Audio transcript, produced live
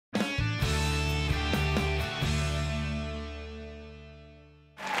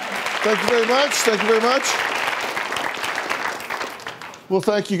Thank you very much. Thank you very much. Well,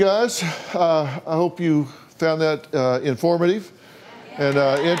 thank you guys. I hope you found that informative and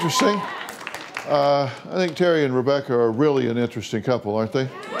interesting. I think Terry and Rebecca are really an interesting couple, aren't they?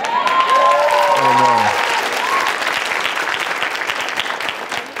 And,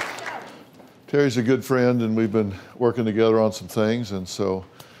 Terry's a good friend, and we've been working together on some things, and so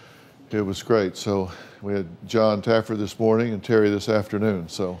it was great. So we had John Taffer this morning and Terry this afternoon,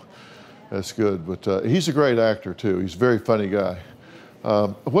 so that's good. But he's a great actor, too. He's a very funny guy.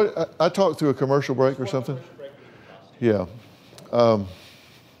 I talked through a commercial break or something? Yeah.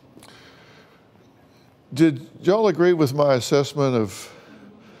 Did y'all agree with my assessment of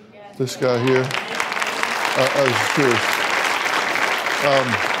this guy here? I was curious.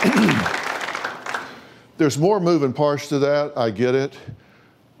 There's more moving parts to that, I get it,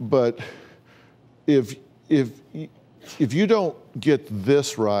 but if you don't get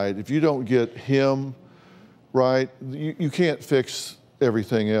this right, if you don't get him right, you can't fix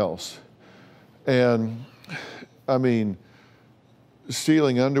everything else. And I mean,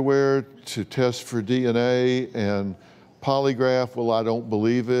 stealing underwear to test for DNA and polygraph, well, I don't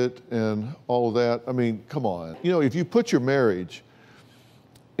believe it, and all of that. I mean, come on. You know, if you put your marriage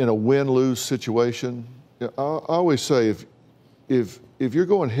in a win-lose situation, I always say if you're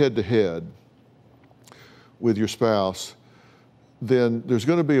going head-to-head with your spouse, then there's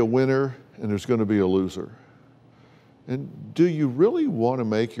going to be a winner and there's going to be a loser. And do you really want to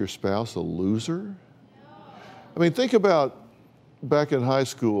make your spouse a loser? I mean, think about back in high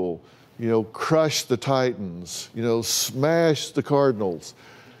school, you know, crush the Titans, you know, smash the Cardinals.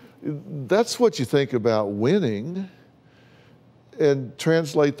 That's what you think about winning, and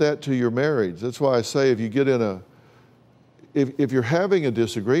translate that to your marriage. That's why I say if you get in if you're having a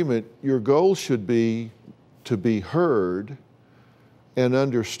disagreement, your goal should be to be heard and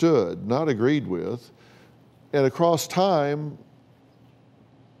understood, not agreed with. And across time,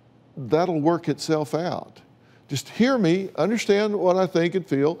 that'll work itself out. Just hear me, understand what I think and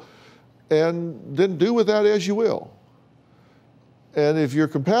feel, and then do with that as you will. And if you're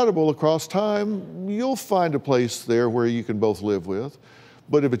compatible across time, you'll find a place there where you can both live with.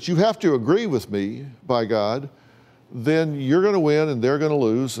 But if you have to agree with me, by God, then you're going to win and they're going to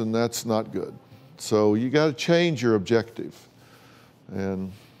lose, and that's not good. So you got to change your objective.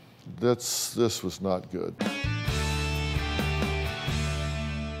 And this was not good.